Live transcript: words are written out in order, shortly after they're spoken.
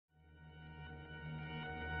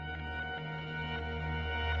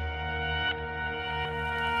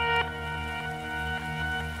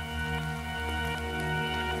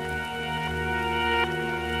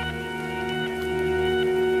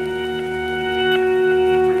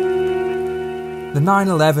The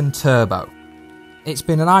 911 Turbo. It's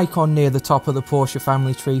been an icon near the top of the Porsche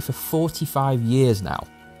family tree for 45 years now.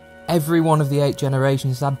 Every one of the 8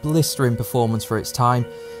 generations had blistering performance for its time,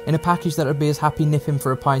 in a package that would be as happy nipping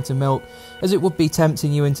for a pint of milk as it would be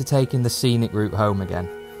tempting you into taking the scenic route home again.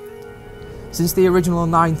 Since the original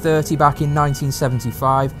 930 back in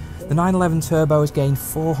 1975, the 911 Turbo has gained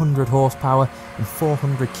 400 horsepower and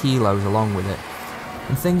 400 kilos along with it.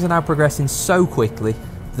 And things are now progressing so quickly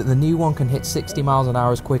that the new one can hit 60 miles an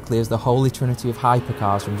hour as quickly as the holy trinity of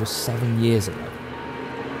hypercars from just 7 years ago.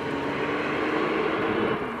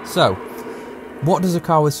 So, what does a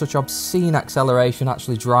car with such obscene acceleration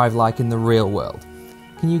actually drive like in the real world?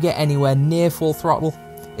 Can you get anywhere near full throttle?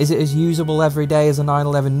 Is it as usable every day as a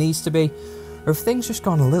 911 needs to be? Or have things just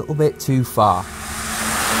gone a little bit too far?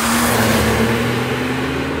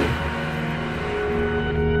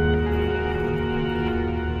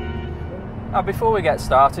 Now, before we get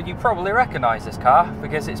started, you probably recognise this car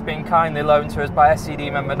because it's been kindly loaned to us by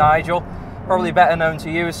SCD member Nigel, probably better known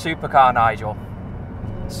to you as Supercar Nigel.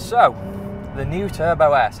 So, the new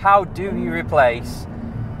Turbo S. How do you replace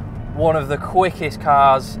one of the quickest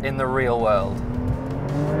cars in the real world?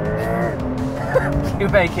 You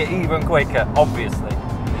make it even quicker, obviously.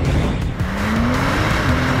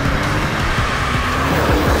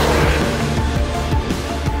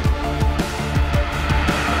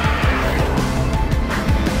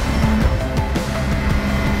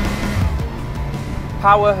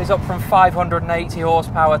 Power is up from 580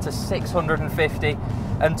 horsepower to 650,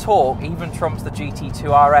 and torque even trumps the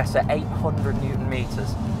GT2 RS at 800 Newton meters.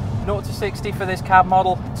 0 to 60 for this cab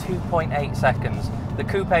model, 2.8 seconds. The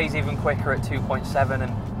coupe is even quicker at 2.7,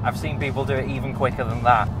 and I've seen people do it even quicker than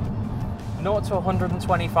that. 0 to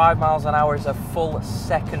 125 miles an hour is a full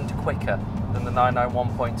second quicker than the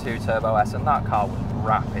 991.2 Turbo S, and that car was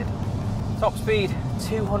rapid. Top speed,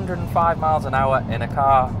 205 miles an hour in a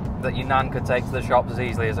car that your nan could take to the shops as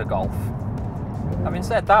easily as a Golf. Having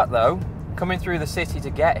said that though, coming through the city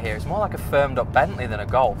to get here, it's more like a firmed up Bentley than a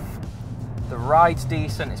Golf. The ride's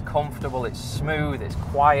decent, it's comfortable, it's smooth, it's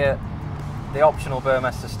quiet. The optional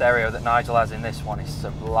Burmester stereo that Nigel has in this one is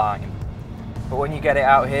sublime. But when you get it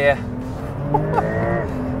out here,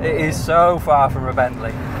 it is so far from a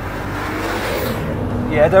Bentley.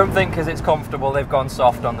 Yeah, don't think because it's comfortable they've gone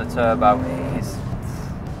soft on the Turbo. It is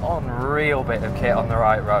unreal bit of kit on the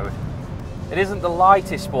right road. It isn't the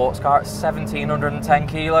lightest sports car at 1710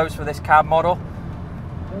 kilos for this cab model.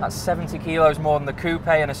 That's 70 kilos more than the coupe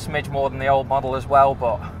and a smidge more than the old model as well,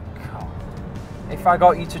 but God, if I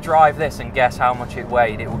got you to drive this and guess how much it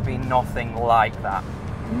weighed, it would be nothing like that.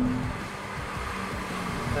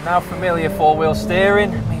 The now familiar 4-wheel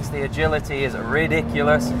steering means the agility is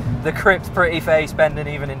ridiculous. The grip's pretty face bending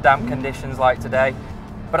even in damp conditions like today.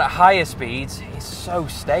 But at higher speeds, it's so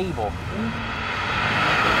stable.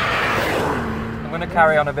 I'm going to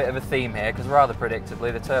carry on a bit of a theme here because rather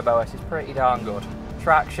predictably the Turbo S is pretty darn good.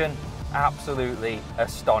 Traction, absolutely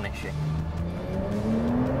astonishing.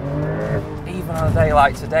 Even on a day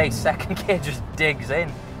like today, second gear just digs in.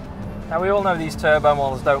 Now we all know these turbo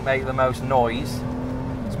models don't make the most noise,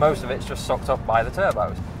 because most of it's just sucked up by the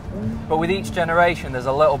turbos. But with each generation there's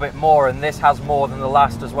a little bit more, and this has more than the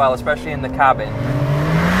last as well, especially in the cabin.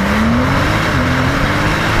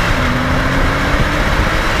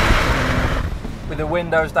 With the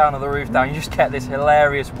windows down or the roof down, you just get this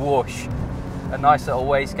hilarious whoosh. A nice little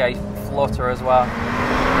wastegate flutter as well.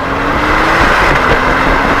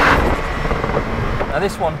 Now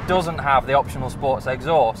this one doesn't have the optional sports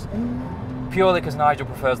exhaust, purely because Nigel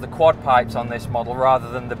prefers the quad pipes on this model rather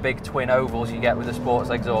than the big twin ovals you get with the sports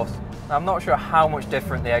exhaust. Now, I'm not sure how much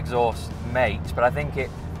different the exhaust makes, but I think it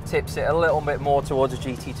tips it a little bit more towards a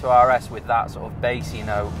GT2 RS with that sort of bassy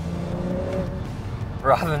note,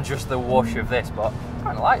 rather than just the whoosh of this, but I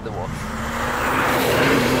kind of like the whoosh.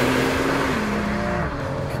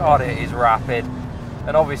 God, it is rapid.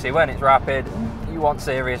 And obviously when it's rapid, you want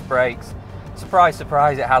serious brakes. Surprise,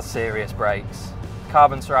 surprise, it has serious brakes.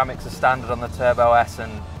 Carbon ceramics are standard on the Turbo S,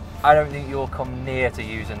 and I don't think you'll come near to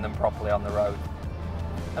using them properly on the road.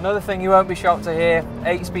 Another thing you won't be shocked to hear,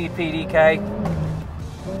 8-speed PDK.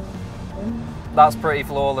 That's pretty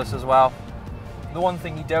flawless as well. The one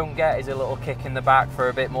thing you don't get is a little kick in the back for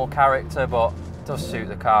a bit more character, but it does suit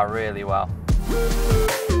the car really well.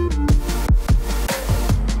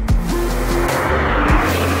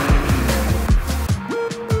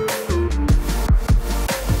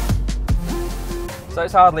 So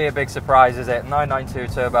it's hardly a big surprise, is it?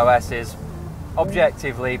 992 Turbo S is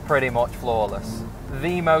objectively pretty much flawless.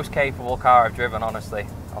 The most capable car I've driven, honestly,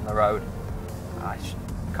 on the road. I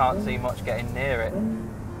can't see much getting near it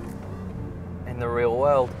in the real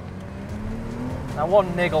world. Now,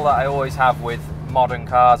 one niggle that I always have with modern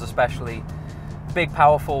cars, especially big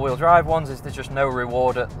power four-wheel drive ones, is there's just no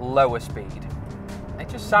reward at lower speed. It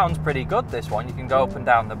just sounds pretty good, this one. You can go up and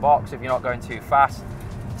down the box if you're not going too fast.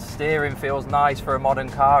 Steering feels nice for a modern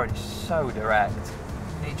car, and it's so direct.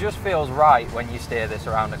 It just feels right when you steer this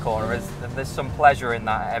around the corner. There's some pleasure in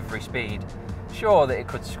that at every speed. Sure that it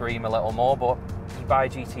could scream a little more, but you buy a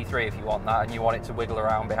GT3 if you want that, and you want it to wiggle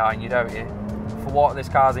around behind you, don't you? For what this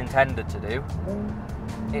car's intended to do,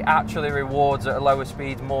 it actually rewards at a lower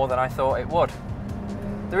speed more than I thought it would.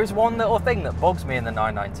 There is one little thing that bugs me in the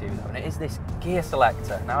 992 though, and it is this gear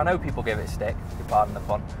selector. Now, I know people give it stick, if you pardon the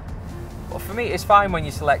pun, but for me it's fine when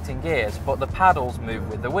you're selecting gears, but the paddles move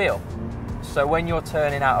with the wheel. So when you're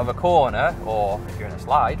turning out of a corner, or if you're in a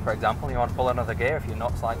slide, for example, you want to pull another gear if you're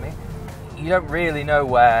nuts like me, you don't really know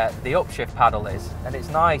where the upshift paddle is. And it's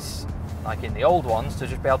nice, like in the old ones, to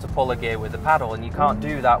just be able to pull a gear with the paddle, and you can't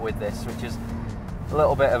do that with this, which is a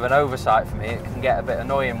little bit of an oversight for me. It can get a bit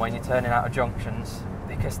annoying when you're turning out of junctions,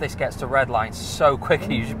 because this gets to red line so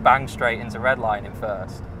quickly, you just bang straight into red lining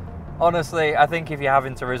first. Honestly, I think if you're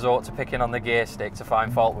having to resort to picking on the gear stick to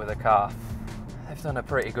find fault with a car, they've done a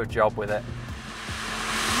pretty good job with it.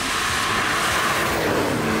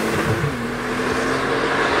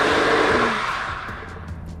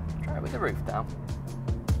 Try it with the roof down.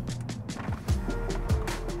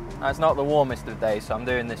 Now, it's not the warmest of days, so I'm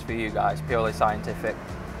doing this for you guys, purely scientific.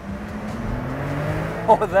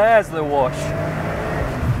 Oh, there's the whoosh.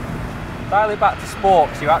 Dial it back to Sport,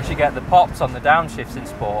 because you actually get the pops on the downshifts in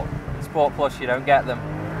Sport. In Sport Plus, you don't get them.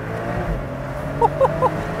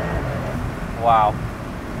 Wow.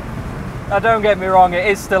 Now, don't get me wrong, it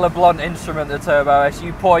is still a blunt instrument, the Turbo S.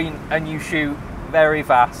 You point and you shoot very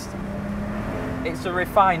fast. It's a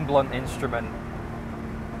refined blunt instrument.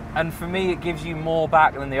 And for me, it gives you more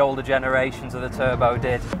back than the older generations of the Turbo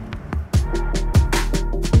did.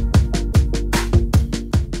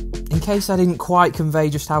 In case I didn't quite convey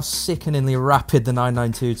just how sickeningly rapid the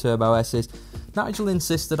 992 Turbo S is, Nigel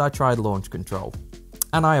insisted I tried launch control.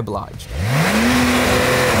 And I obliged.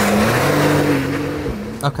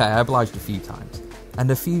 Okay, I obliged a few times.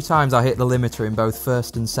 And a few times I hit the limiter in both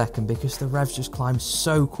first and second because the revs just climb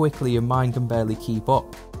so quickly and mine can barely keep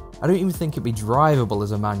up. I don't even think it'd be drivable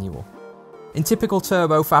as a manual. In typical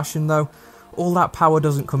turbo fashion though, all that power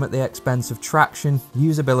doesn't come at the expense of traction,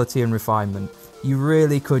 usability and refinement. You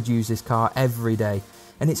really could use this car every day,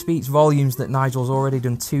 and it speaks volumes that Nigel's already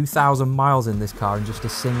done 2,000 miles in this car in just a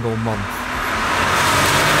single month.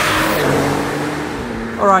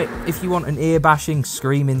 Alright, if you want an ear-bashing,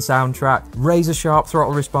 screaming soundtrack, razor-sharp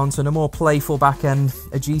throttle response and a more playful back end,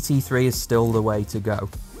 a GT3 is still the way to go.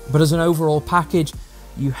 But as an overall package,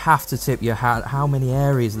 you have to tip your hat at how many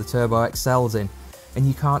areas the Turbo excels in, and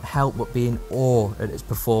you can't help but be in awe at its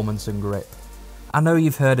performance and grip. I know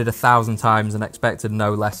you've heard it 1,000 times and expected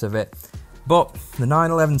no less of it, but the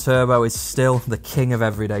 911 Turbo is still the king of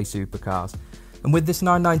everyday supercars. And with this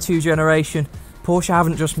 992 generation, Porsche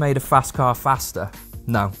haven't just made a fast car faster.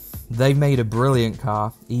 No, they've made a brilliant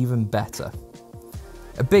car even better.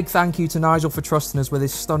 A big thank you to Nigel for trusting us with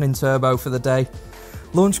his stunning Turbo for the day.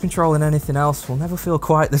 Launch control and anything else will never feel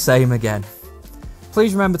quite the same again.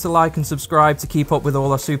 Please remember to like and subscribe to keep up with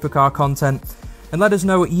all our supercar content, and let us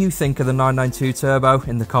know what you think of the 992 Turbo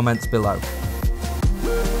in the comments below.